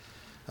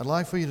I'd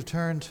like for you to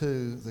turn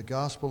to the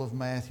Gospel of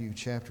Matthew,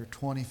 chapter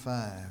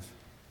 25.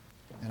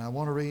 And I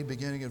want to read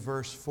beginning at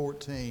verse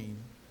 14.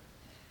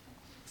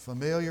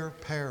 Familiar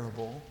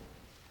parable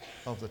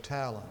of the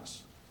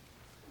talents.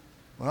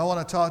 Well, I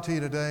want to talk to you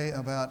today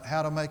about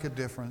how to make a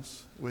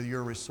difference with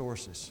your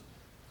resources.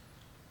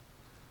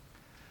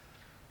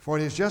 For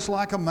it is just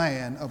like a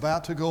man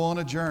about to go on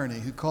a journey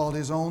who called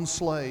his own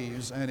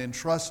slaves and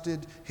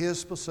entrusted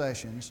his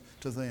possessions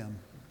to them.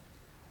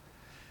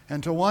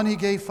 And to one he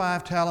gave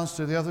 5 talents,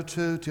 to the other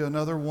 2, to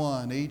another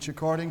 1, each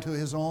according to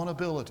his own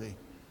ability.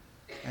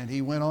 And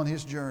he went on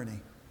his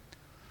journey.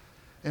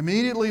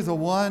 Immediately the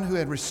one who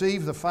had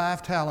received the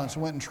 5 talents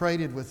went and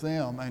traded with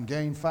them and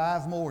gained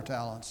 5 more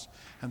talents.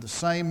 In the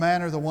same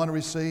manner the one who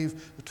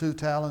received the 2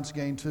 talents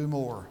gained 2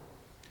 more.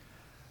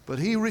 But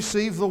he who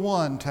received the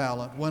 1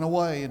 talent went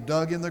away and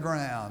dug in the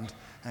ground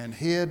and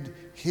hid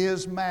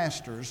his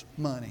master's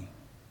money.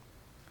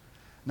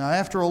 Now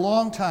after a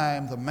long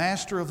time, the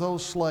master of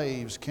those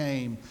slaves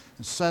came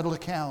and settled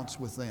accounts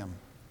with them.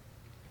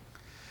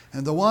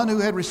 And the one who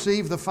had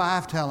received the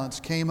 5 talents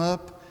came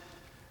up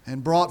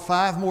and brought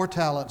 5 more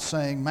talents,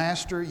 saying,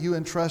 Master, you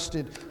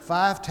entrusted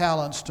 5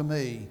 talents to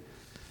me.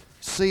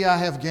 See, I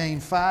have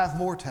gained 5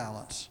 more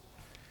talents.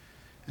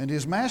 And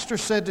his master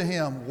said to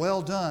him,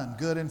 Well done,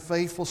 good and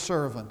faithful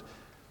servant.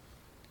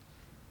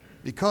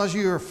 Because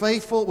you are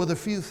faithful with a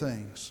few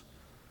things,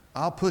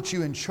 I'll put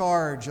you in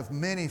charge of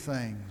many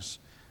things.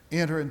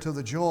 Enter into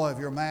the joy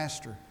of your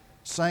master.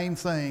 Same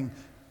thing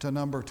to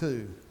number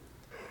 2.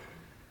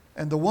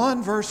 And the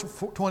one, verse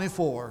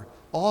 24,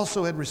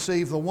 also had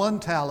received the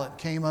 1 talent,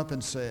 came up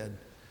and said,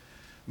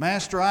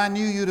 Master, I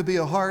knew you to be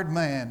a hard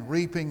man,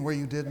 reaping where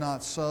you did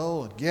not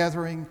sow, and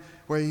gathering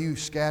where you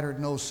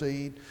scattered no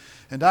seed.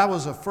 And I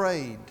was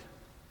afraid,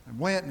 and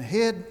went and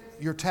hid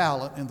your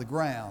talent in the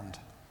ground.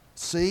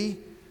 See,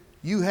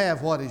 you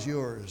have what is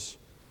yours.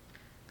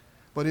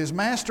 But his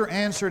master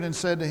answered and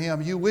said to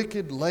him, You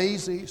wicked,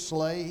 lazy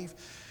slave,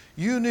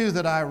 you knew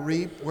that I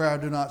reap where I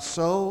do not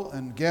sow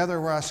and gather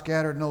where I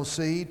scattered no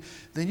seed.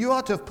 Then you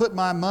ought to have put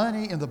my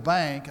money in the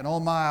bank, and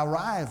on my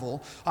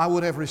arrival I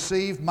would have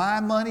received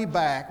my money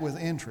back with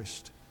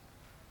interest.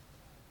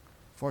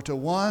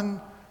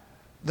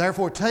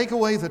 Therefore take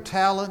away the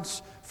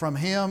talents from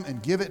him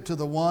and give it to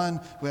the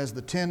one who has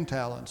the 10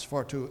 talents.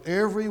 For to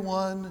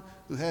everyone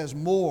who has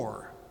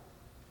more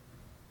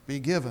be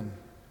given.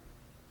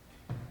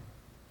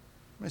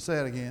 Let me say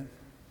it again.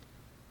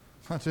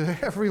 To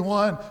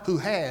everyone who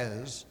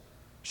has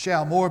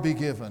shall more be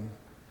given,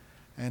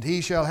 and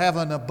he shall have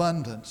an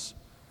abundance.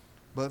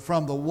 But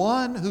from the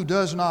one who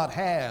does not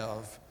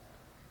have,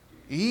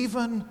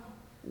 even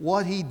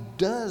what he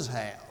does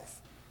have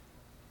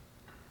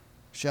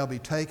shall be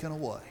taken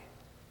away.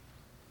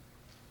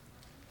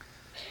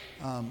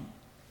 I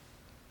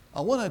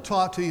want to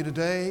talk to you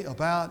today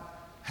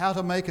about how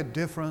to make a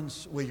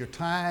difference with your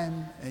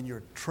time and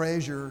your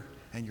treasure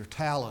and your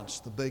talents,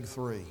 the big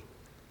 3.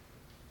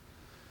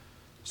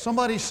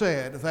 Somebody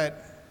said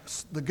that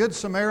the Good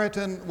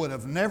Samaritan would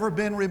have never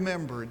been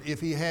remembered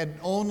if he had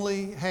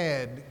only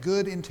had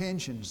good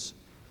intentions.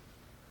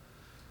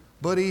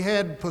 But he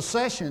had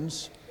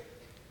possessions,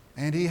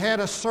 and he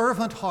had a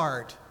servant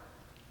heart,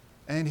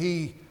 and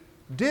he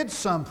did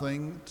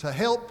something to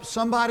help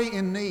somebody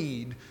in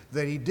need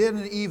that he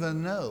didn't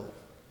even know.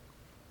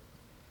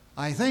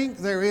 I think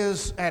there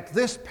is at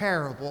this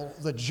parable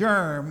the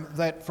germ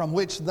from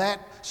which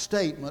that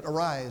statement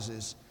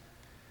arises.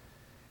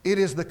 It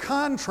is the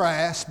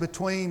contrast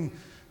between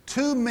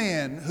 2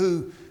 men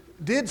who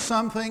did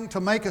something to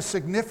make a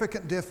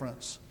significant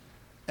difference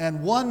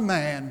and 1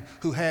 man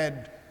who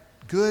had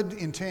good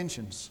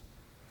intentions.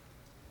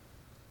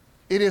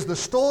 It is the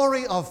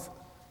story of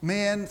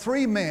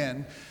 3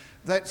 men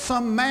that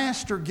some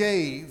master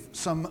gave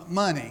some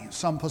money,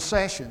 some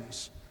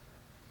possessions.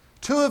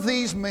 2 of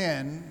these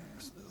men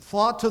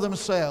thought to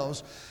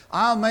themselves,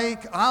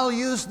 I'll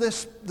use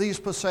these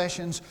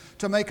possessions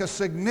to make a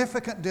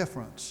significant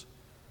difference.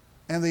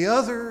 And the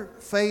other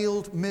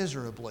failed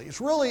miserably.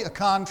 It's really a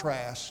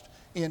contrast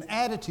in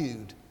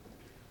attitude,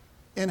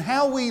 in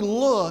how we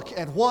look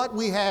at what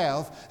we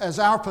have as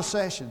our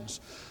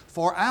possessions.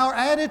 For our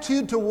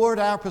attitude toward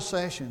our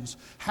possessions,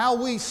 how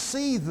we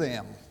see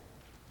them,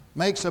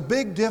 makes a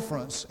big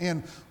difference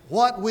in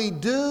what we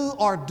do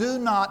or do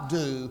not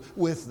do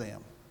with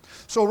them.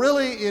 So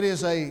really it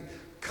is a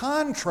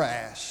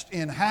contrast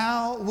in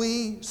how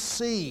we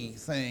see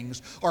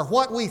things or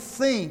what we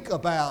think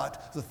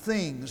about the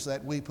things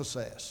that we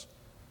possess.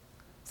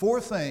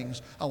 4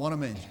 things I want to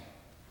mention.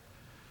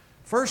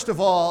 First of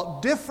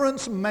all,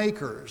 difference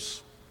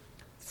makers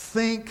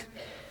think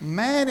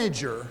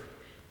manager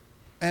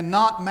and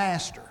not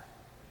master.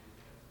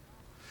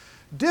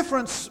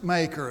 Difference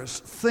makers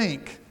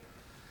think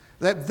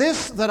that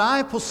this that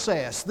I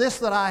possess, this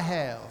that I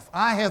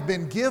have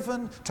been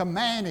given to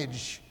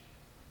manage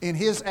in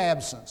his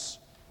absence.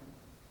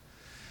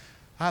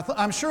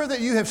 I'm sure that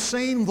you have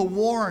seen the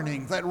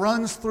warning that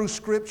runs through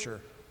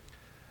Scripture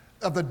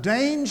of the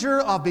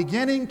danger of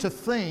beginning to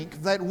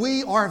think that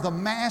we are the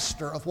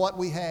master of what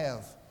we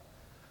have.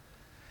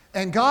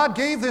 And God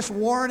gave this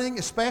warning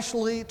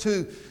especially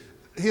to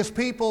his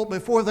people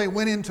before they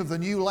went into the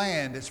new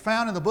land. It's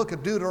found in the book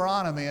of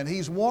Deuteronomy, and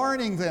he's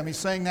warning them. He's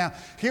saying, now,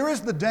 here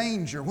is the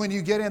danger when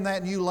you get in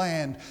that new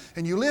land,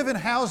 and you live in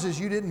houses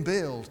you didn't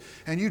build,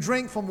 and you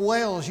drink from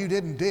wells you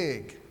didn't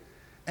dig,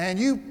 and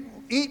you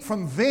eat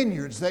from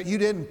vineyards that you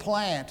didn't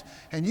plant,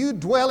 and you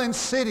dwell in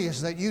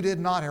cities that you did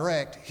not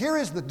erect. Here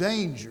is the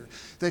danger,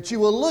 that you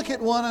will look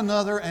at one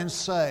another and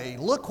say,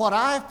 look what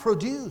I've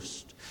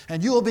produced.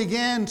 And you will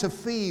begin to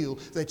feel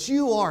that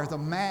you are the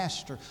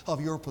master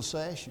of your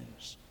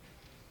possessions.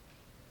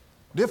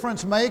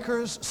 Difference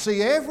makers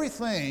see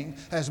everything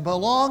as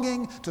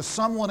belonging to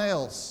someone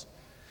else.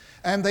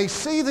 And they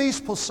see these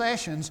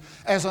possessions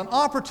as an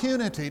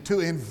opportunity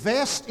to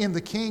invest in the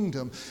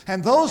kingdom.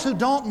 And those who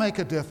don't make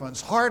a difference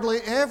hardly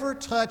ever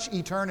touch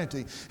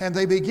eternity. And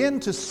they begin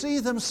to see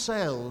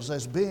themselves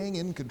as being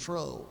in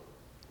control.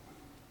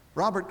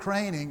 Robert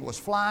Craning was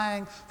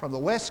flying from the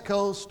West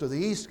Coast to the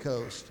East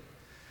Coast.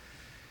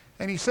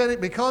 And he said it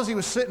because he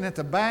was sitting at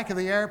the back of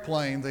the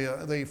airplane.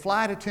 The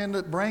flight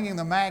attendant bringing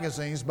the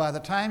magazines, by the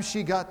time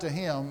she got to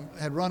him,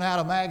 had run out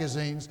of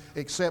magazines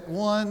except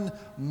one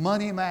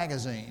Money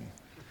magazine.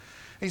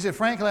 He said,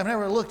 frankly, I've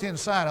never looked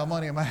inside a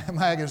Money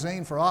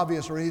magazine for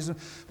obvious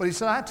reasons. But he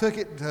said, I took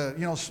it to,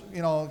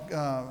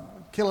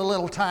 kill a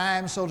little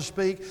time, so to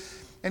speak.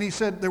 And he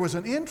said there was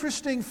an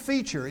interesting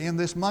feature in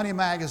this Money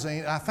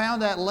magazine. I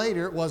found out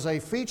later it was a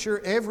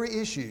feature every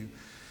issue.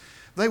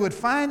 They would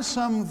find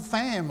some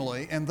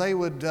family and they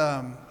would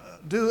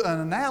do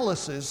an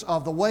analysis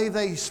of the way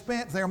they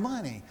spent their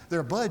money,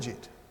 their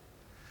budget.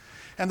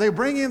 And they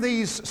bring in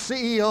these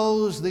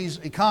CEOs, these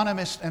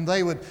economists, and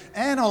they would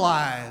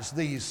analyze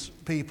these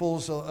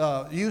people's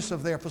use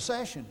of their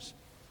possessions.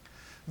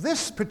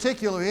 This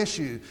particular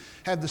issue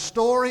had the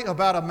story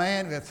about a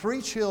man who had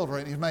 3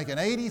 children. He's making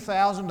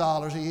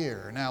 $80,000 a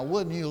year. Now,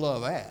 wouldn't you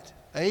love that?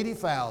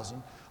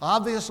 $80,000.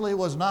 Obviously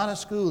was not a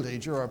school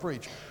teacher or a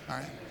preacher. All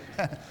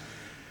right.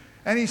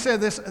 And he said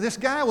this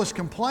guy was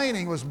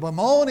complaining, was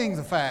bemoaning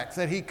the fact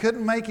that he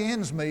couldn't make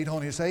ends meet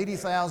on his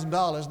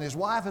 $80,000, and his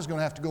wife is going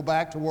to have to go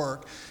back to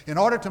work in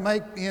order to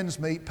make ends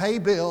meet, pay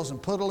bills,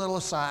 and put a little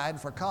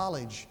aside for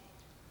college.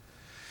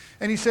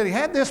 And he said they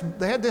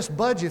had this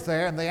budget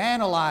there, and they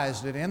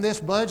analyzed it. And this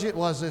budget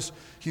was this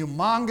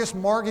humongous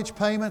mortgage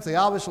payment. They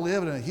obviously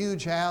lived in a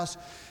huge house,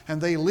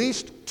 and they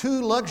leased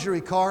 2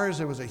 luxury cars.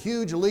 There was a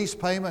huge lease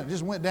payment. It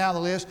just went down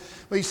the list.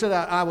 But he said,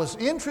 I was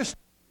interested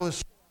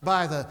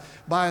by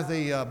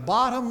the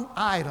bottom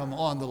item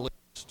on the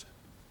list,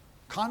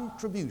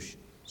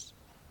 contributions,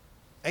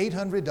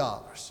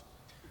 $800,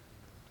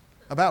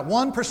 about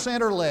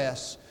 1% or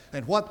less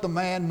than what the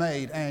man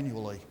made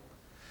annually.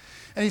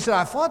 And he said,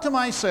 I thought to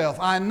myself,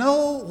 I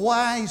know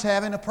why he's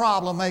having a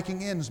problem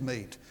making ends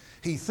meet.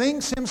 He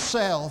thinks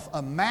himself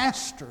a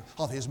master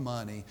of his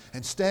money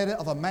instead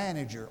of a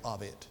manager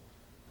of it.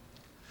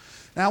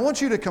 Now, I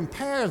want you to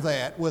compare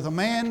that with a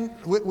man,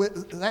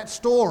 with that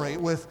story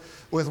with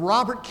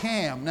Robert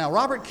Cam. Now,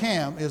 Robert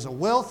Cam is a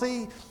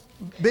wealthy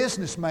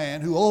businessman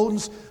who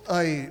owns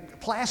a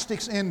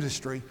plastics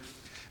industry.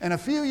 And a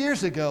few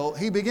years ago,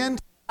 he began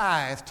to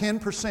tithe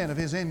 10% of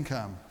his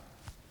income.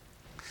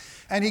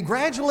 And he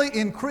gradually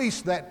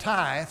increased that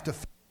tithe to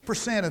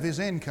 50% of his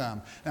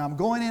income. Now, I'm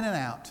going in and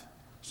out,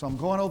 so I'm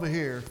going over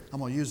here. I'm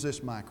going to use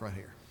this mic right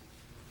here.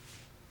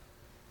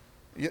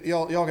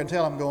 Y'all can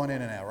tell I'm going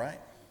in and out, right?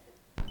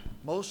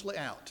 Mostly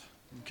out.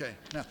 Okay.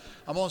 Now,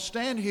 I'm going to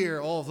stand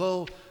here,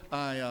 although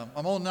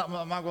I'm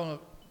not going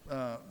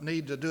to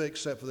need to do it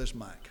except for this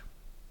mic.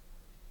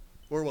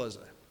 Where was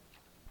I?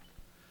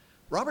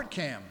 Robert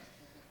Cam,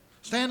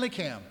 Stanley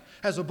Cam,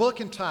 has a book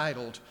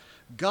entitled,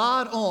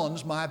 God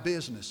Owns My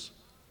Business.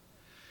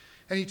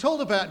 And he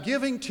told about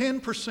giving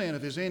 10%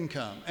 of his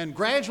income and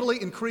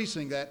gradually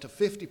increasing that to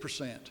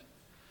 50%.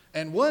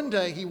 And one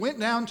day he went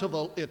down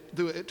to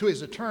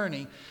his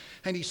attorney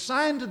and he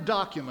signed a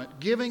document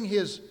giving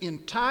his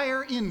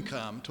entire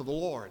income to the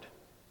Lord.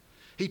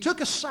 He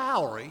took a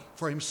salary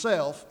for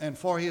himself and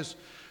for his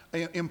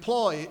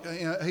employee,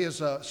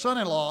 his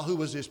son-in-law, who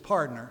was his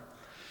partner,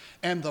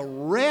 and the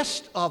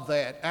rest of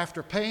that,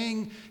 after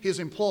paying his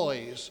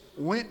employees,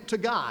 went to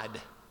God,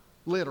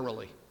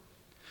 literally.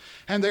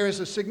 And there is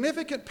a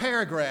significant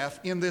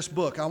paragraph in this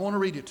book. I want to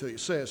read it to you. It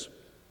says,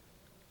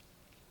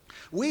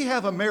 we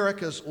have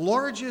America's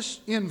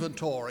largest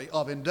inventory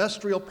of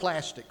industrial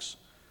plastics.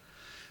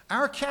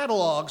 Our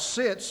catalog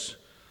sits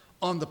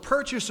on the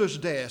purchaser's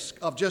desk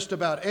of just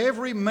about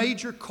every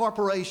major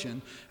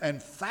corporation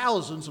and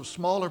thousands of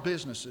smaller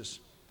businesses.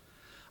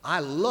 I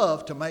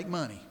love to make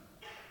money.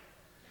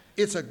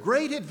 It's a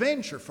great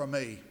adventure for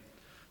me,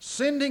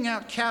 sending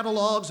out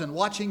catalogs and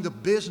watching the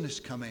business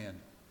come in.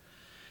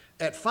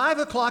 At 5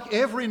 o'clock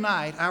every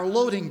night, our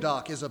loading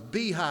dock is a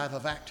beehive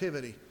of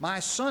activity. My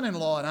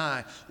son-in-law and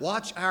I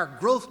watch our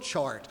growth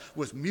chart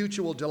with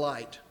mutual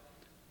delight.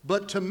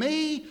 But to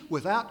me,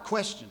 without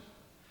question,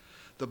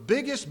 the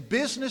biggest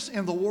business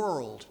in the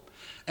world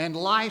and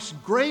life's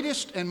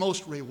greatest and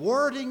most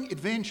rewarding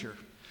adventure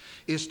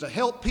is to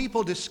help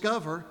people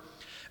discover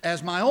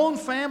As my own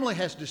family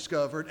has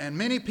discovered, and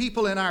many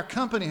people in our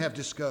company have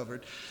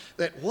discovered,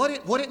 that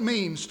what it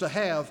means to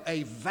have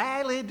a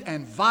valid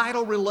and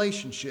vital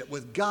relationship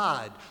with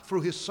God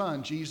through His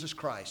Son, Jesus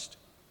Christ.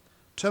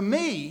 To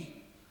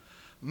me,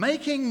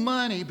 making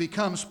money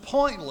becomes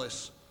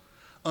pointless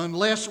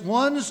unless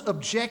one's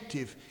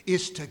objective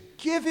is to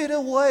give it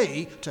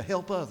away to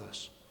help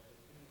others.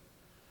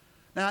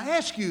 Now, I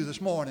ask you this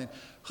morning,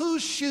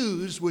 whose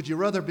shoes would you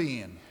rather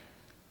be in?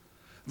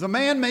 The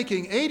man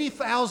making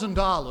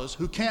 $80,000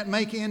 who can't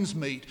make ends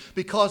meet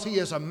because he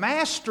is a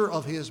master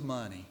of his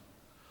money,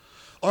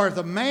 or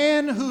the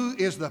man who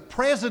is the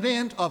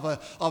president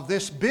of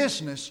this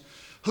business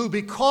who,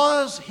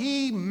 because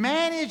he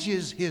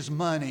manages his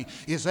money,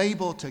 is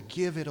able to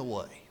give it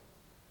away?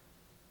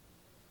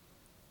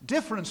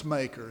 Difference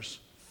makers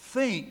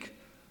think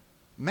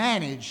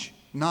manage,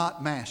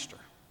 not master.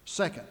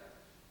 Second,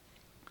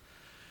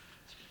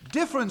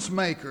 difference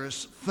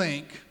makers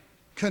think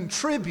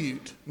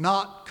contribute,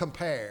 not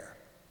compare.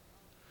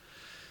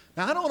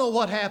 Now, I don't know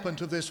what happened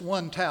to this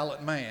one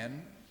talent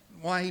man,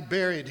 why he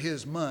buried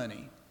his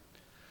money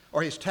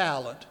or his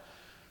talent,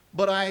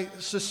 but I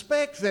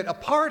suspect that a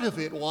part of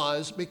it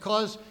was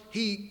because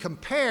he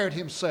compared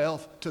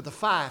himself to the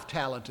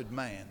 5-talented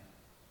man.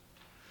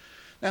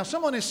 Now,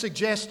 someone has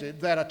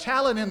suggested that a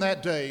talent in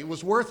that day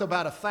was worth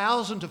about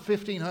 $1,000 to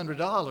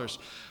 $1,500.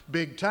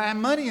 Big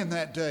time money in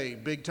that day,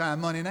 big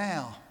time money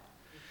now.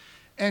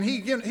 And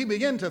he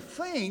began to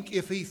think,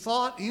 if he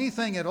thought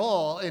anything at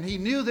all, and he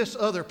knew this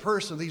other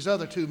person, these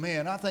other two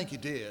men, I think he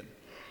did.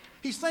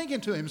 He's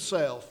thinking to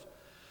himself,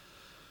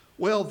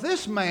 well,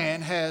 this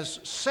man has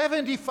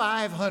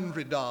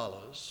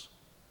 $7,500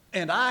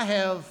 and I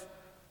have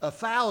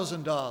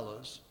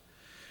 $1,000.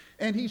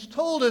 And he's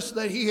told us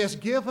that he has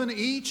given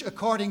each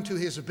according to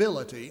his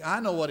ability. I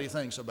know what he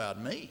thinks about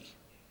me.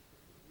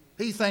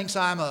 He thinks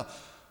I'm a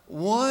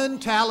one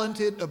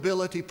talented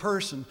ability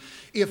person.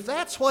 If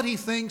that's what he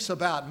thinks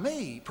about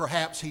me,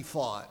 perhaps he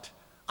thought,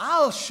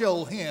 I'll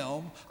show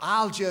him,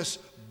 I'll just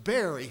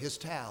bury his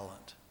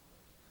talent.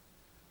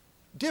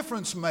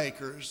 Difference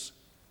makers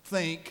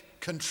think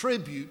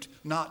contribute,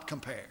 not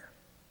compare.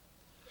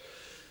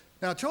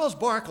 Now, Charles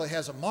Barkley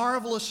has a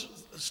marvelous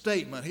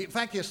statement. In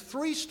fact, he has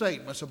 3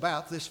 statements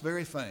about this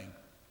very thing.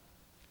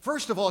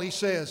 First of all, he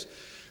says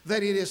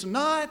that it is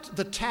not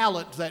the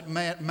talent that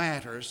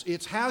matters,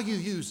 it's how you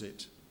use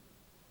it.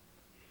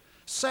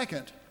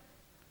 Second,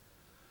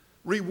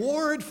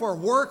 reward for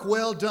work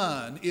well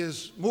done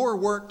is more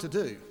work to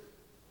do.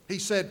 He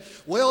said,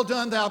 well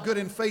done, thou good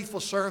and faithful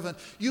servant.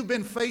 You've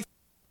been faithful.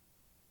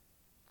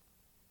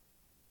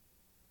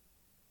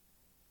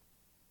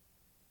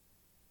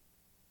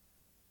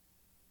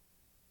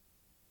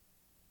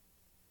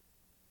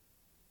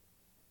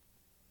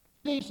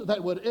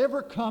 That would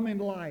ever come in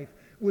life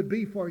would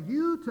be for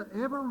you to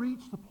ever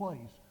reach the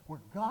place where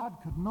God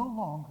could no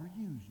longer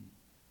use you.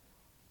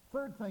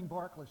 Third thing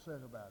Barkley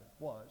said about it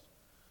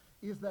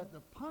is that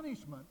the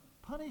punishment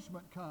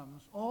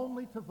comes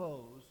only to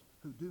those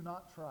who do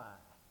not try.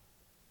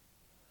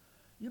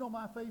 You know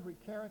my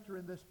favorite character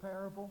in this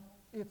parable?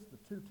 It's the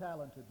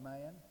 2-talented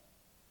man.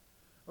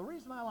 The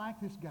reason I like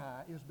this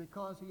guy is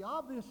because he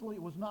obviously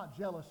was not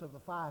jealous of the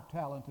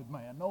 5-talented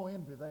man. No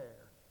envy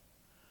there.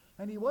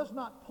 And he was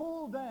not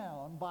pulled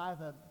down by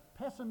the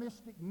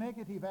pessimistic,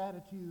 negative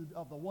attitude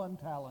of the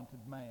 1-talented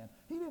man.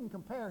 He didn't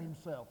compare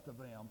himself to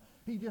them.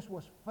 He just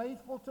was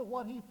faithful to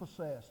what he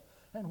possessed.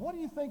 And what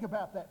do you think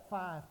about that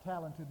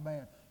 5-talented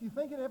man? You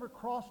think it ever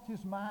crossed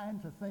his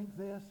mind to think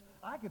this?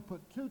 I could put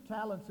 2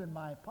 talents in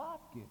my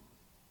pocket.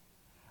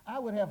 I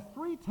would have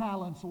 3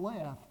 talents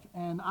left,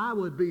 and I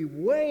would be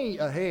way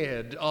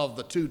ahead of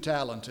the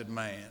 2-talented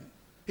man.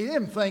 He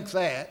didn't think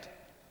that.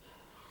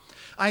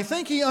 I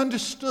think he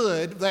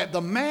understood that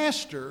the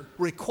master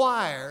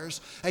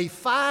requires a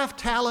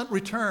 5-talent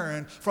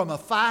return from a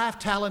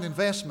 5-talent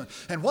investment.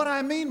 And what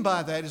I mean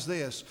by that is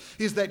this,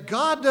 is that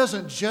God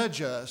doesn't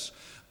judge us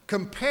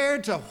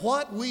compared to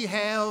what we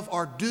have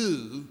or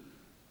do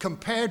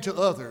compared to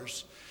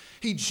others.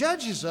 He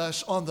judges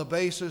us on the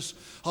basis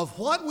of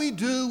what we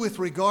do with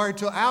regard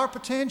to our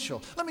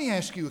potential. Let me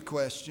ask you a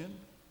question.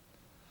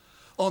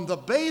 On the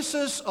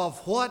basis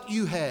of what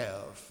you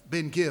have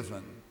been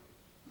given,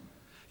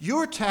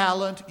 your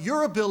talent,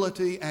 your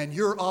ability, and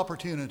your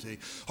opportunity,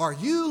 are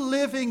you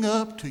living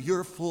up to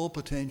your full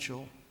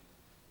potential?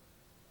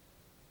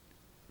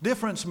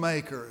 Difference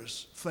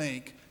makers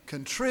think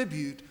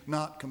contribute,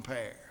 not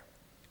compare.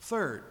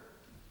 Third,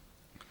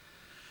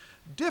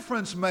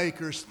 difference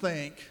makers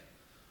think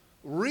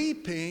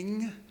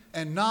reaping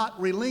and not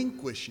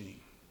relinquishing.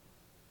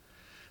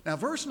 Now,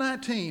 verse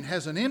 19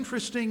 has an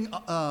interesting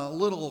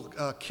little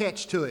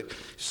catch to it. It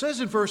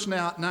says in verse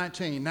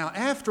 19, now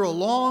after a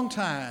long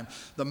time,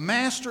 the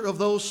master of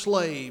those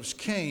slaves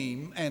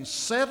came and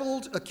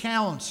settled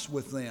accounts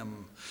with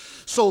them,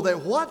 so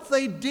that what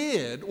they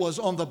did was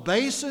on the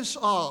basis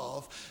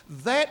of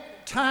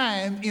that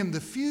time in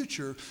the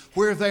future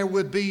where there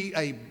would be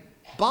a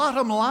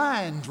bottom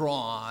line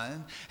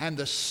drawn and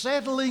the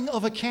settling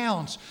of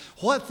accounts.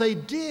 What they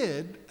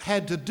did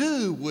had to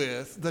do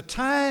with the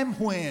time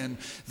when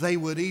they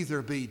would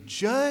either be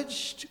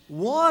judged,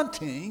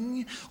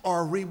 wanting,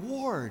 or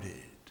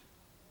rewarded.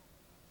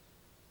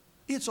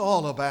 It's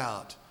all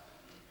about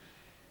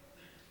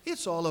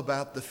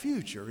the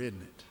future,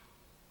 isn't it?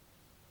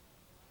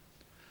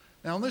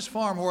 Now, on this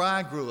farm where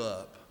I grew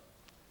up,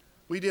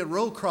 we did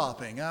row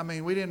cropping. I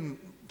mean, we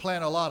didn't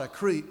plant a lot of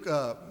creep.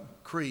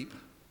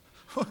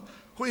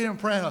 We didn't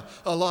plant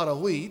a lot of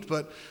wheat,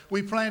 but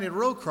we planted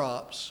row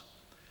crops.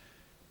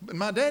 But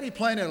my daddy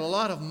planted a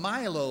lot of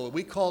milo.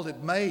 We called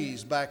it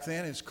maize back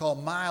then. It's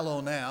called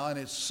milo now, and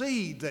it's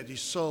seed that he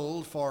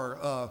sold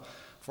for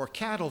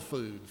cattle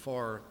food,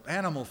 for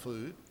animal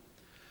food.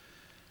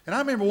 And I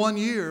remember one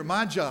year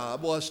my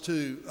job was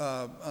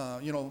to,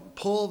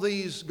 pull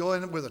these, go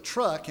in with a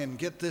truck and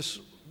get this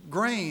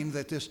grain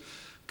that this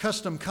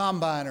custom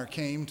combiner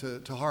came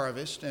to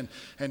harvest and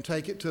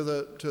take it to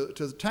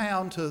the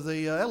town, to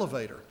the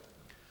elevator.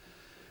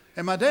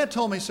 And my dad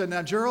told me, he said,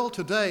 "Now, Gerald,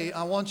 today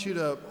I want you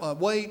to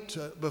wait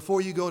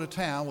before you go to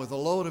town with a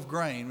load of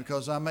grain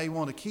because I may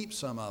want to keep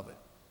some of it."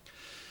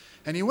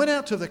 And he went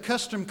out to the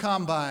custom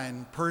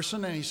combine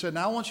person and he said,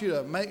 "Now I want you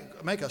to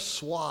make a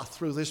swath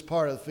through this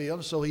part of the field."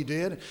 And so he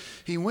did.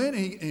 He went,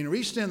 he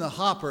reached in the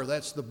hopper,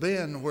 that's the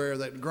bin where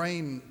that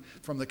grain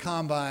from the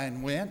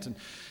combine went, and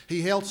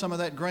he held some of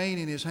that grain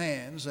in his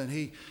hands, and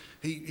he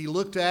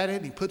looked at it,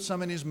 and he put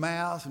some in his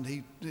mouth, and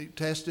he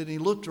tested, and he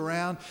looked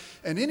around,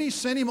 and then he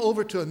sent him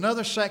over to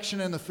another section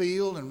in the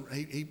field, and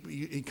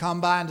he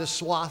combined a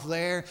swath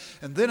there,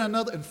 and then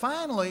another, and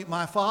finally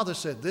my father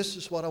said, "This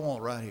is what I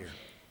want right here.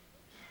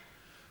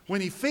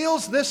 When he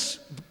fills this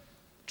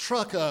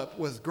truck up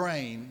with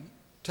grain,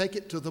 take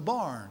it to the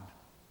barn."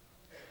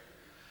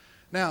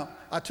 Now,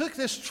 I took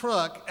this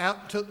truck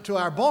out to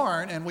our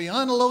barn, and we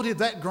unloaded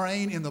that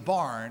grain in the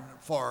barn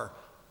for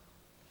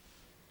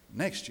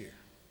next year.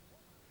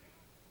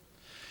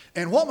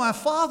 And what my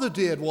father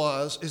did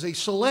is he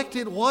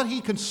selected what he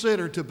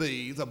considered to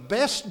be the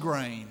best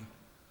grain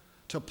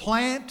to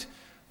plant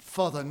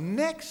for the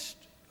next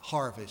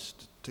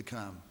harvest to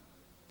come.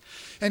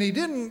 And he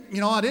didn't,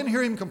 I didn't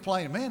hear him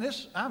complain, "Man,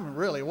 I'm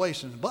really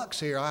wasting bucks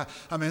here.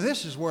 I mean,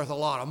 this is worth a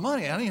lot of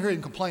money." I didn't hear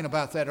him complain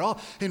about that at all.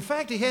 In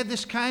fact, he had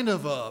this kind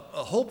of a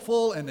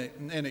hopeful and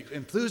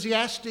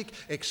enthusiastic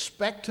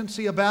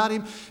expectancy about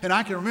him. And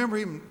I can remember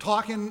him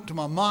talking to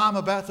my mom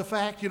about the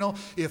fact,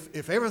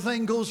 if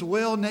everything goes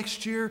well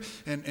next year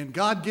and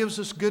God gives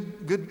us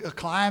good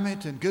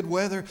climate and good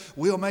weather,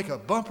 we'll make a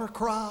bumper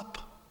crop.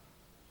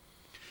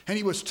 And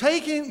he was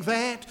taking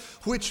that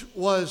which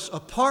was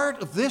a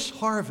part of this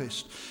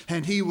harvest,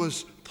 and he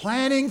was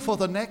planning for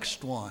the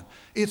next one.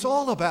 It's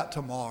all about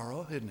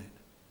tomorrow, isn't it?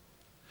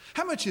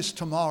 How much is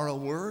tomorrow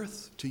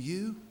worth to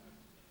you?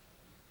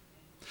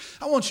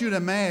 I want you to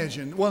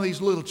imagine one of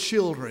these little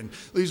children,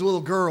 these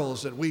little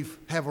girls that we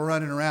have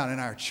running around in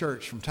our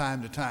church from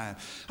time to time.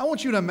 I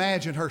want you to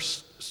imagine her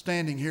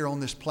standing here on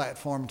this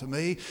platform to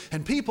me,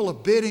 and people are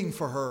bidding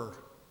for her,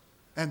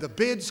 and the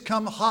bids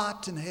come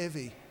hot and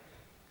heavy.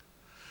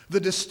 The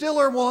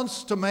distiller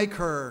wants to make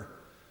her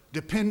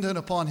dependent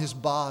upon his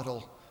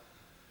bottle,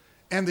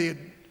 and the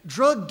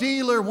drug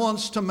dealer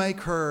wants to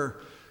make her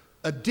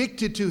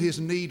addicted to his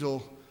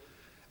needle,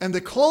 and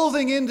the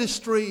clothing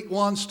industry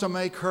wants to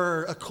make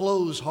her a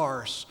clothes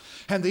horse,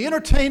 and the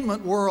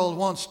entertainment world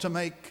wants to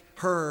make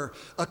her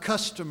a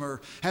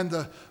customer, and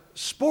the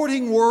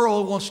sporting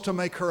world wants to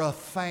make her a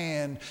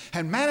fan,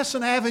 and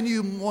Madison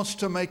Avenue wants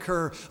to make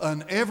her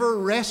an ever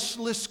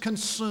restless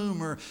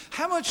consumer.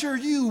 How much are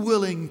you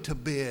willing to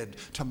bid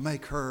to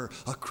make her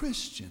a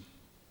Christian?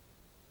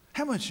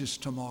 How much is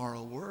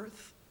tomorrow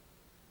worth?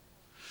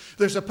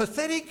 There's a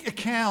pathetic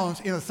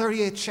account in the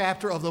 38th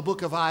chapter of the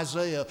book of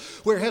Isaiah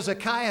where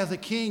Hezekiah the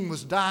king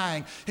was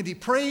dying, and he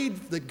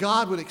prayed that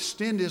God would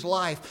extend his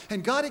life.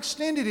 And God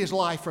extended his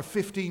life for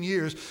 15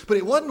 years. But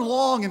it wasn't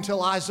long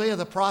until Isaiah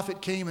the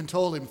prophet came and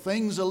told him,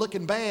 "Things are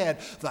looking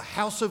bad. The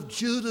house of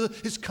Judah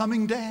is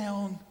coming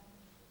down."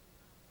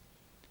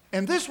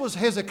 And this was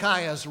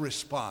Hezekiah's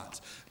response.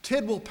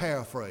 Tidwell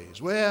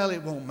paraphrase, "Well,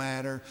 it won't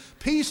matter.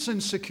 Peace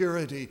and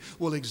security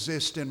will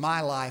exist in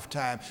my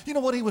lifetime." You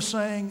know what he was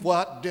saying?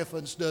 What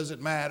difference does it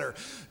matter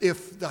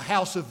if the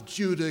house of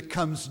Judah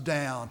comes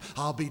down?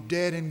 I'll be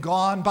dead and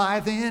gone by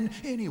then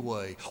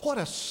anyway. What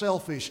a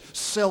selfish,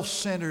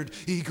 self-centered,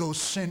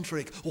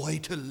 egocentric way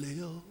to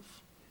live.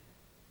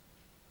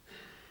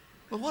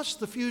 But what's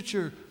the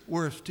future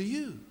worth to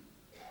you?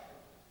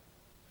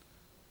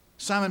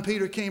 Simon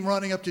Peter came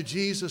running up to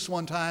Jesus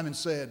one time and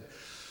said,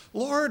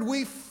 "Lord,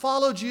 we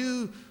followed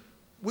you.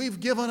 We've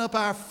given up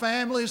our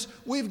families.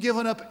 We've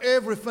given up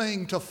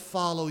everything to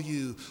follow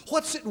you.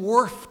 What's it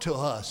worth to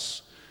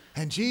us?"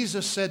 And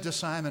Jesus said to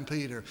Simon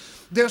Peter,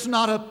 "There's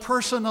not a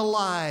person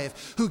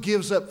alive who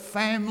gives up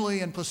family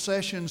and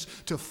possessions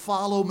to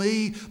follow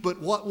me, but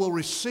what will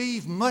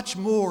receive much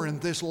more in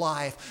this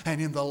life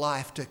and in the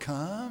life to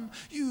come.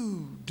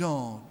 You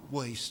don't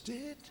waste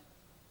it."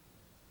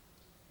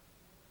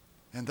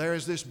 And there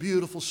is this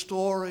beautiful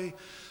story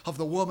of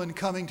the woman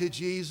coming to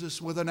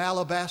Jesus with an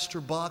alabaster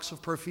box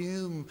of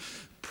perfume,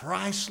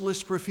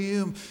 priceless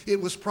perfume.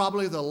 It was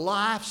probably the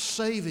life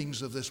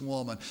savings of this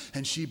woman.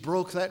 And she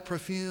broke that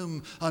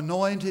perfume,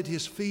 anointed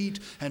his feet,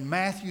 and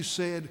Matthew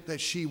said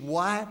that she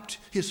wiped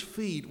his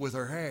feet with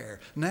her hair.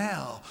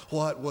 Now,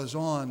 what was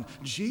on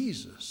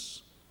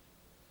Jesus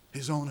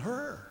is on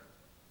her.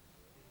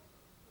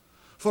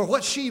 For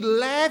what she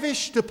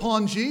lavished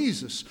upon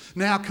Jesus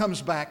now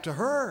comes back to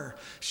her.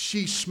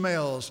 She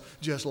smells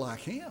just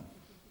like him.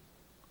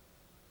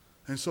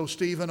 And so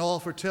Stephen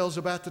Alford tells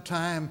about the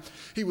time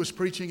he was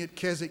preaching at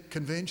Keswick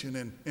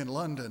Convention in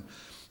London.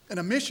 And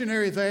a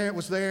missionary there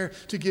was there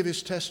to give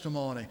his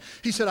testimony.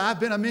 He said, I've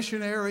been a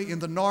missionary in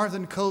the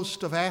northern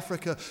coast of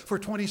Africa for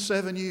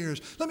 27 years.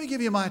 Let me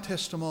give you my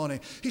testimony.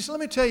 He said,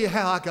 let me tell you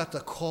how I got the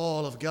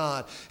call of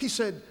God. He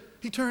said,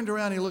 he turned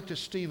around, he looked at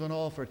Stephen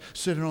Alford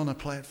sitting on the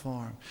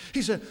platform.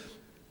 He said,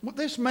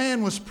 this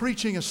man was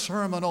preaching a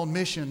sermon on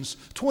missions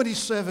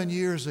 27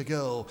 years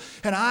ago,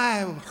 and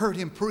I heard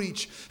him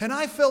preach, and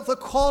I felt the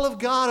call of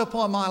God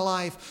upon my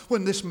life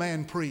when this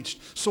man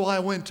preached. So I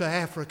went to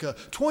Africa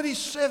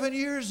 27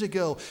 years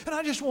ago, and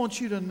I just want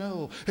you to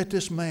know that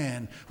this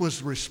man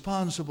was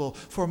responsible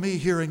for me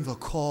hearing the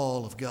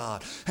call of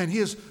God. And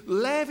his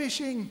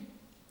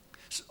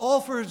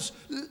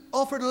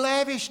Alford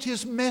lavished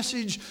his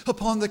message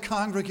upon the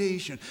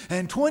congregation.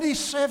 And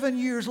 27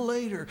 years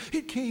later,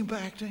 it came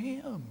back to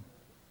him.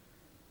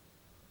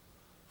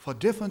 For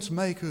difference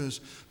makers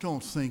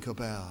don't think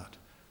about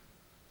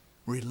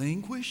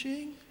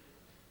relinquishing.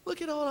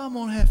 Look at all I'm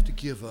going to have to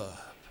give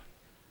up.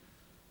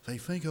 They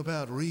think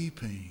about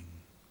reaping.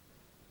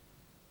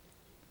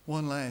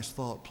 One last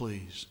thought,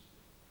 please.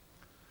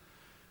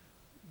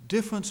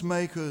 Difference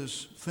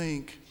makers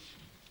think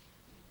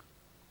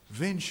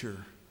venture,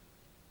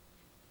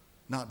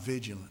 not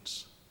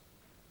vigilance.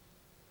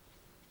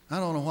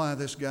 I don't know why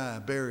this guy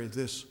buried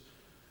this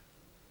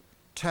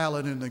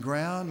talent in the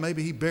ground.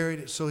 Maybe he buried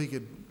it so he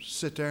could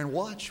sit there and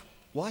watch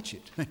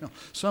it. You know,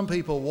 some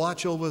people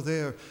watch over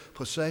their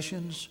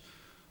possessions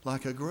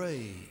like a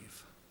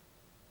grave.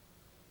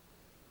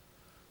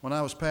 When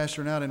I was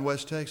pastoring out in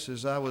West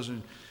Texas, I was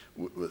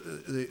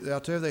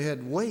out there. They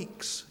had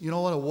wakes. You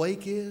know what a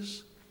wake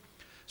is?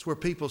 It's where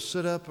people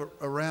sit up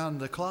around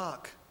the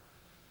clock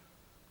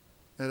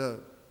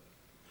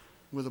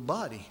with a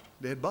body,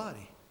 dead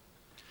body.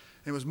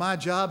 It was my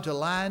job to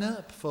line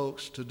up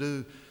folks to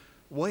do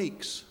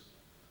wakes.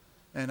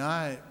 And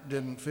I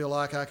didn't feel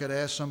like I could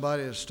ask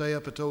somebody to stay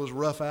up at those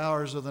rough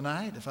hours of the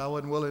night if I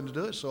wasn't willing to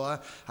do it. So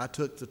I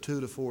took the 2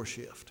 to 4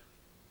 shift.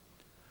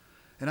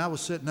 And I was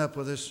sitting up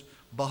with this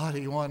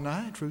body one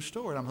night, true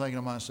story. I'm thinking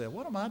to myself,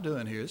 what am I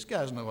doing here? This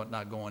guy's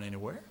not going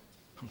anywhere.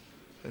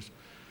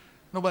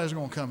 Nobody's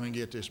going to come and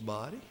get this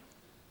body.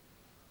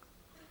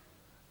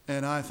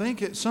 And I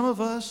think some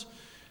of us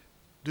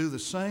do the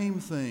same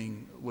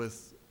thing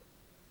with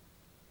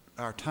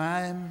our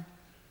time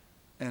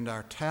and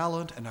our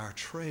talent and our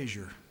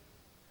treasure.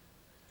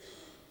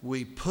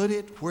 We put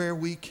it where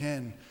we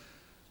can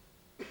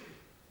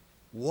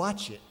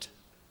watch it.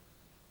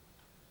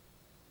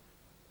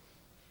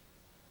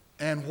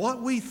 And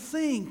what we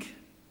think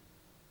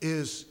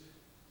is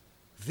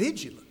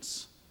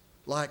vigilance,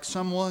 like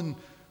someone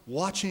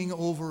watching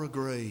over a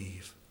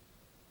grave.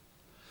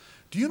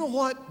 Do you know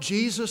what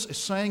Jesus is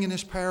saying in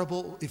this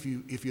parable? If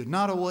you're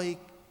not awake,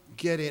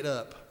 get it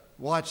up.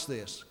 Watch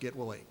this. Get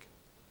awake.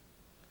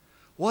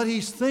 What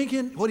he's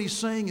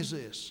saying is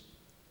this.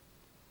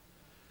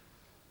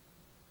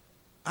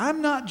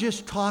 I'm not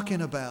just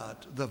talking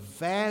about the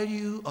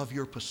value of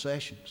your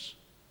possessions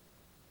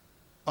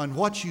and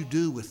what you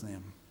do with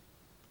them.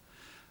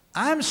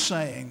 I'm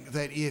saying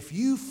that if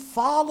you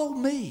follow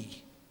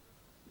me,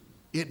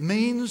 it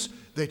means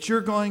that you're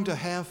going to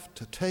have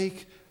to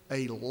take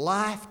a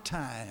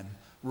lifetime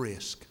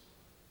risk.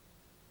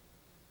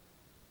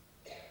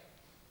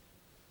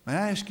 May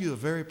I ask you a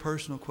very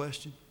personal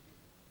question?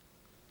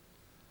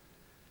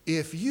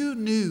 If you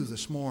knew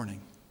this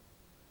morning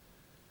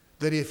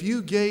that if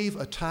you gave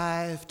a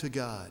tithe to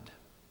God,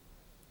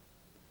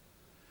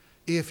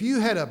 if you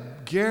had a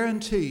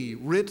guarantee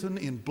written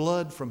in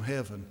blood from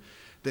heaven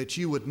that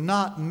you would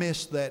not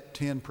miss that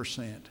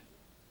 10%,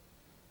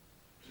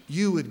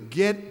 you would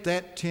get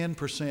that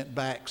 10%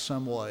 back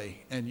some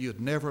way and you'd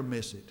never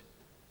miss it,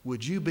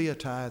 would you be a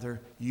tither?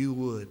 You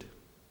would.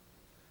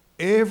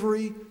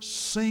 Every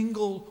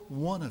single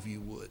one of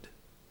you would,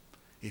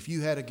 if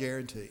you had a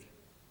guarantee.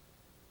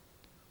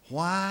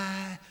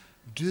 Why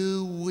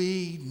do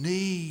we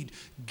need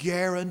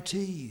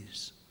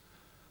guarantees?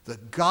 The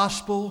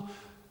gospel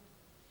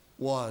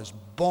was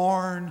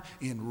born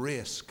in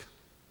risk.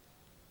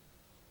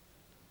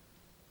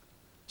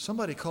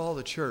 Somebody called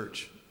the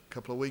church a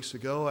couple of weeks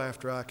ago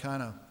after I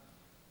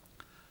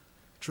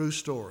true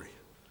story,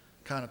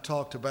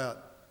 talked about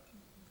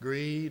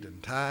greed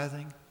and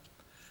tithing.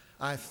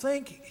 I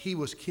think he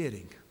was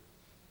kidding.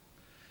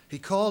 He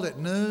called at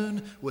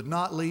noon, would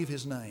not leave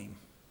his name,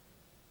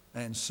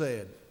 and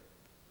said,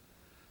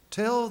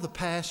 tell the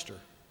pastor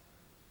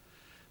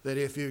that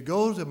if you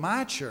go to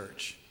my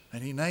church,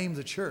 and he named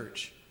the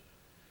church,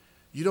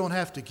 you don't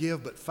have to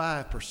give but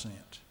 5%.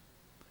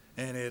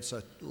 And it's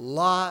a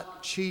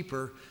lot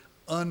cheaper,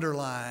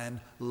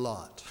 underline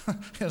lot.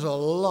 It's a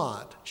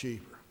lot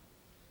cheaper.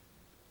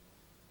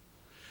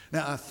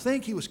 Now, I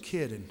think he was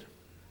kidding,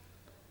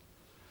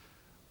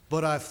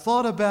 but I've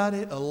thought about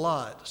it a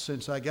lot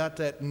since I got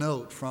that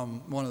note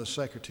from one of the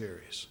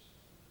secretaries.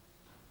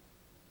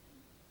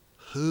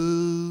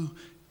 Who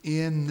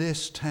in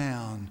this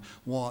town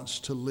wants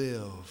to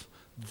live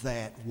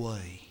that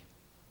way?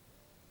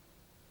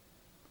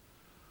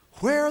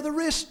 Where are the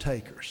risk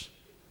takers?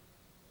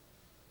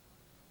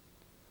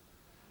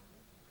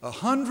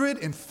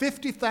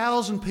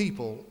 150,000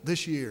 people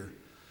this year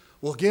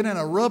will get in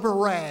a rubber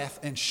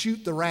raft and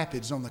shoot the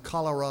rapids on the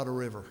Colorado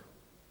River.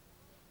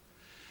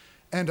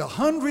 And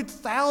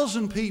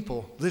 100,000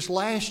 people this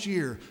last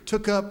year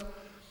took up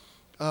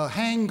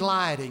hang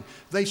gliding.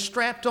 They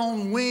strapped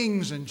on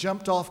wings and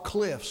jumped off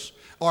cliffs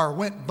or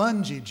went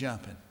bungee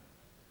jumping.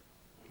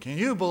 Can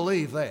you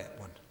believe that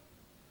one?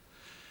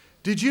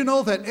 Did you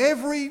know that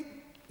every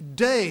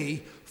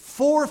day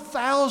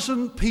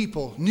 4,000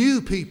 people,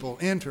 new people,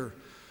 enter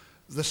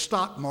the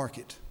stock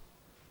market?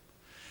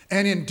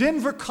 And in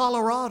Denver,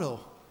 Colorado,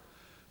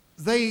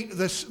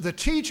 the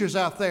teachers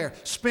out there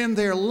spend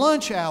their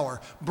lunch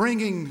hour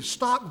bringing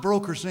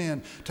stockbrokers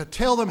in to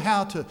tell them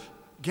how to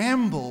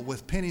gamble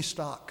with penny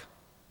stock.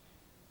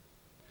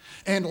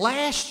 And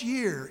last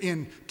year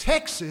in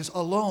Texas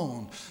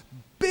alone,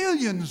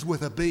 billions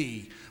with a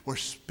B were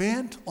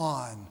spent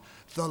on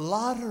the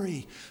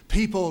lottery.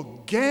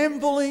 People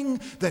gambling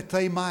that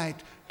they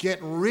might get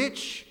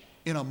rich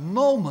in a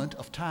moment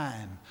of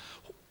time.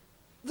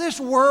 This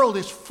world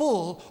is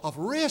full of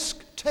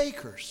risk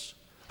takers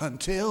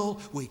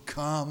until we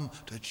come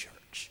to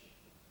church.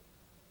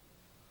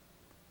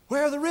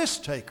 Where are the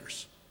risk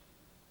takers?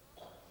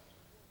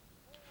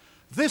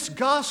 This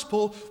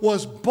gospel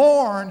was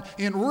born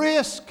in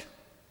risk.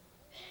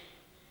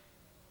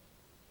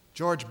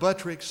 George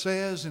Buttrick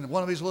says in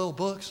one of his little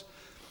books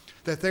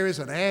that there is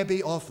an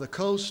abbey off the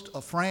coast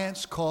of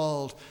France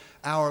called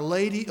Our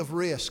Lady of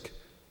Risk.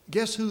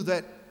 Guess who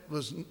that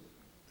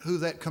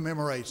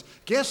commemorates?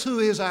 Guess who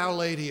is Our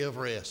Lady of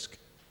Risk?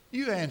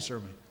 You answer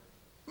me.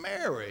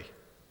 Mary,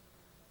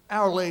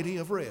 Our Lady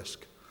of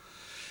Risk.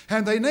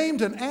 And they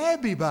named an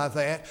abbey by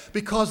that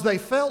because they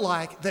felt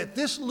like that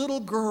this little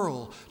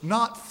girl,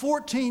 not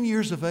 14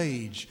 years of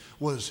age,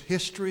 was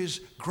history's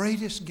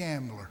greatest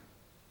gambler.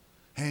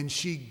 And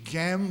she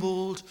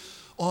gambled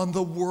on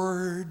the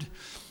word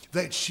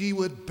that she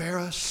would bear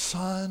a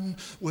son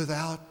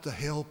without the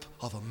help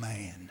of a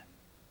man.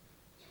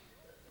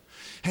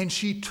 And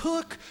she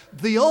took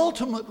the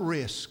ultimate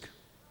risk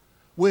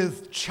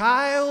with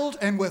child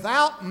and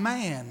without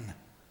man.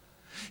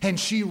 And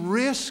she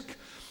risked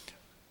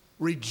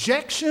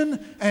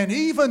rejection and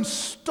even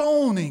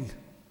stoning.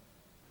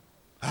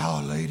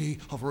 Our Lady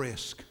of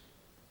Risk.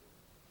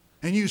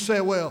 And you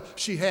say, well,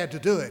 she had to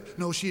do it.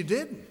 No, she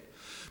didn't.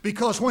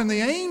 Because when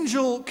the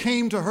angel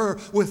came to her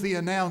with the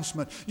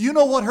announcement, you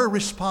know what her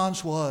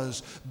response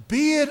was?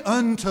 Be it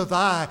unto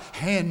thy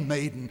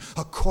handmaiden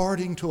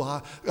according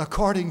to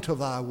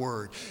thy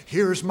word.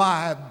 Here's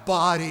my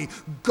body,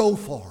 go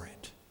for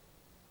it.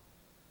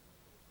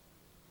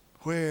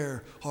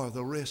 Where are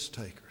the risk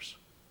takers?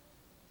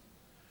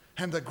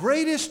 And the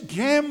greatest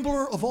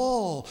gambler of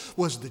all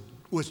was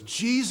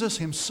Jesus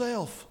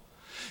himself.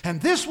 And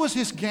this was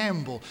his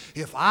gamble.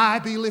 If I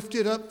be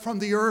lifted up from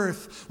the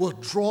earth, will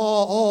draw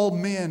all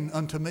men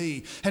unto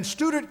me. And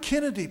Stuart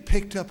Kennedy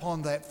picked up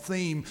on that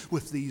theme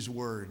with these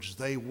words.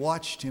 They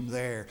watched him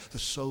there, the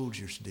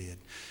soldiers did.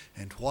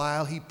 And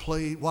while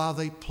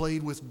they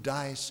played with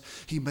dice,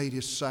 he made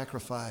his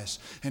sacrifice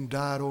and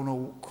died on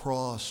a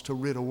cross to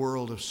rid a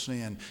world of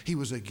sin. He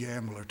was a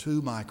gambler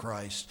too, my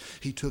Christ.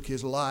 He took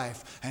his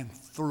life and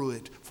threw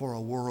it for a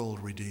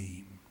world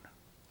redeemed.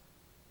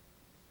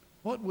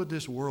 What would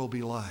this world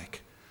be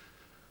like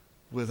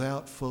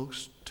without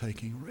folks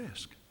taking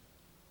risk?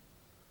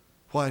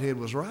 Whitehead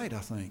was right,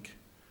 I think,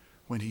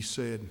 when he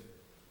said,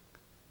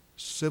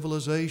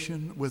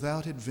 civilization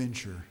without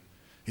adventure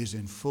is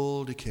in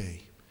full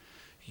decay.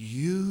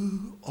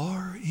 You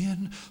are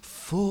in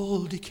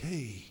full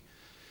decay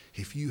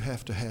if you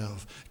have to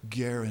have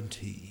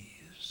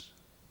guarantees.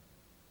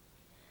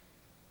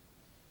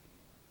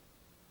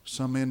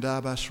 Some men die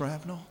by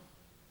shrapnel.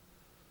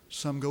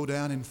 Some go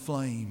down in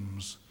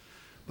flames.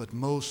 But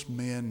most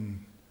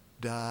men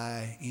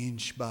die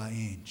inch by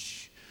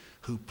inch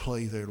who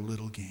play their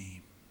little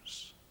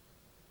games.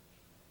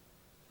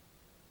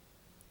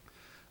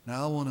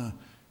 Now I want to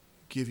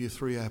give you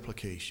 3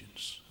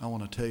 applications. I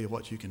want to tell you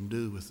what you can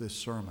do with this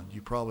sermon.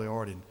 You probably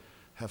already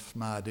have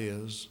some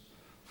ideas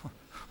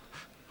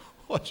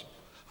what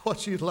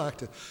you'd like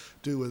to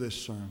do with this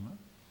sermon.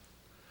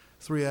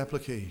 3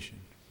 applications.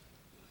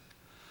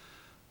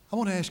 I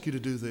want to ask you to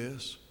do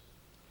this.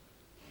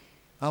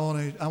 I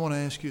want to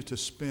ask you to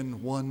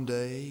spend one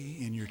day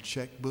in your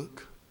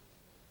checkbook.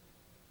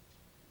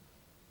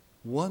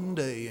 One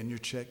day in your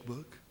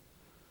checkbook.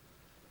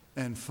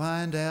 and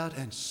find out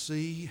and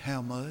see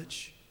how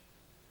much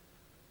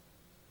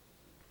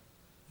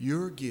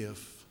your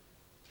gift,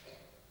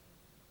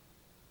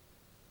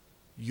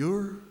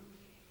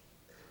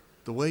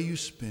 the way you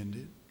spend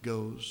it,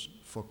 goes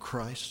for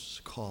Christ's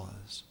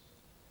cause.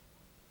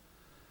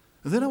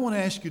 And then I want to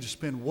ask you to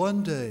spend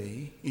one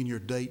day in your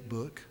date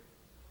book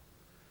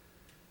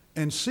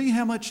and see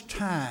how much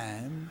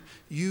time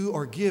you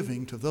are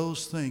giving to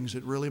those things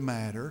that really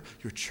matter,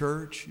 your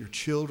church, your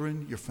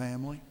children, your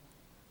family.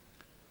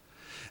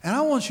 And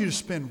I want you to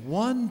spend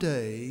one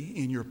day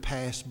in your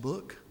past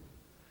book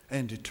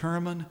and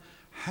determine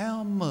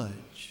how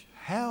much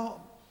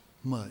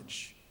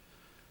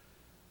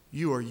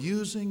you are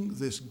using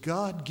this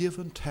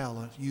God-given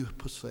talent you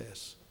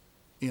possess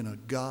in a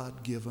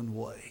God-given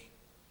way.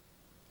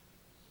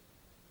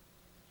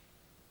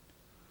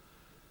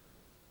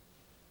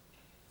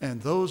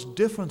 And those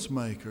difference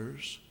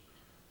makers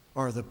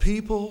are the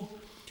people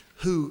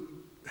who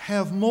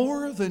have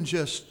more than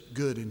just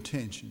good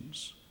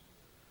intentions.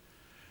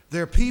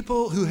 They're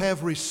people who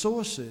have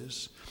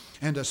resources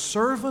and a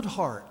servant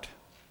heart,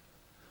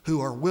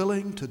 who are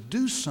willing to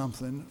do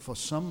something for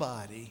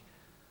somebody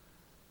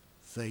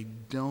they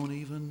don't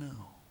even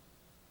know.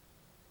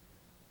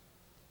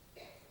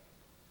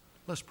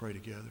 Let's pray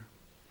together.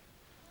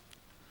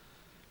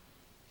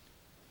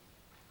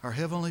 Our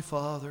Heavenly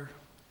Father,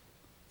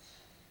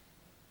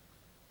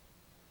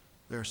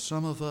 there are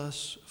some of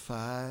us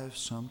 5,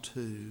 some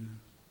 2,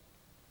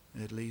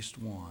 at least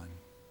 1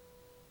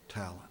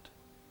 talent.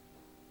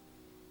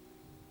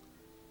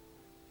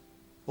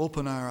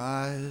 Open our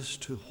eyes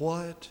to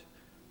what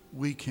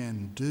we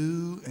can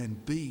do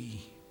and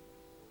be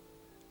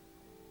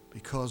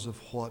because of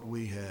what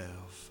we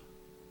have.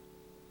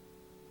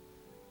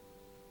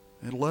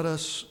 And let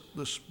us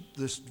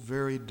this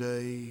very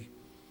day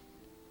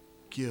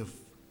give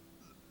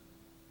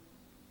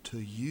to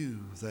you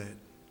that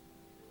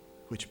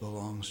which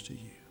belongs to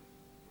you.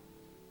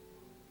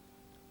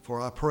 For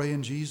I pray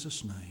in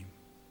Jesus' name,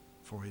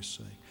 for his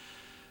sake.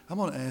 I'm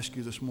going to ask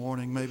you this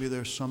morning, maybe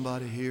there's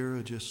somebody here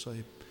who just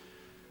say,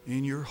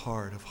 in your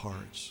heart of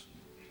hearts,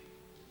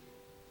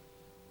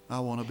 I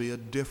want to be a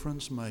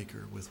difference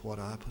maker with what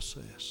I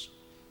possess.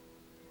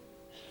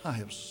 I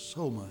have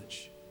so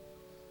much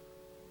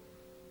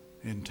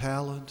in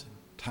talent,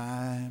 and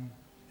time,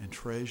 and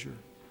treasure.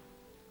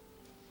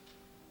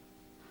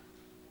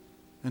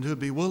 And to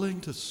be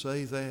willing to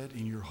say that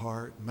in your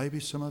heart. Maybe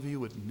some of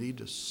you would need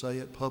to say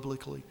it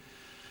publicly.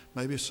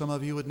 Maybe some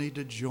of you would need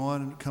to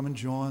come and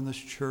join this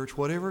church.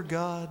 Whatever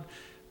God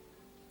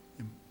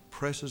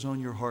impresses on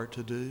your heart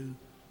to do.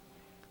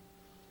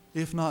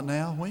 If not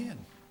now, when?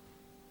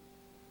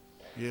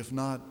 If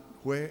not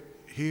where?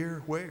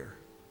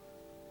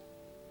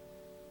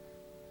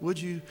 Would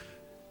you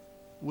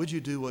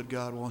do what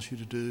God wants you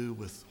to do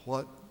with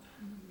what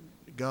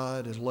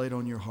God has laid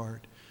on your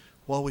heart?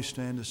 While we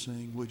stand to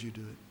sing, would you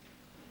do it?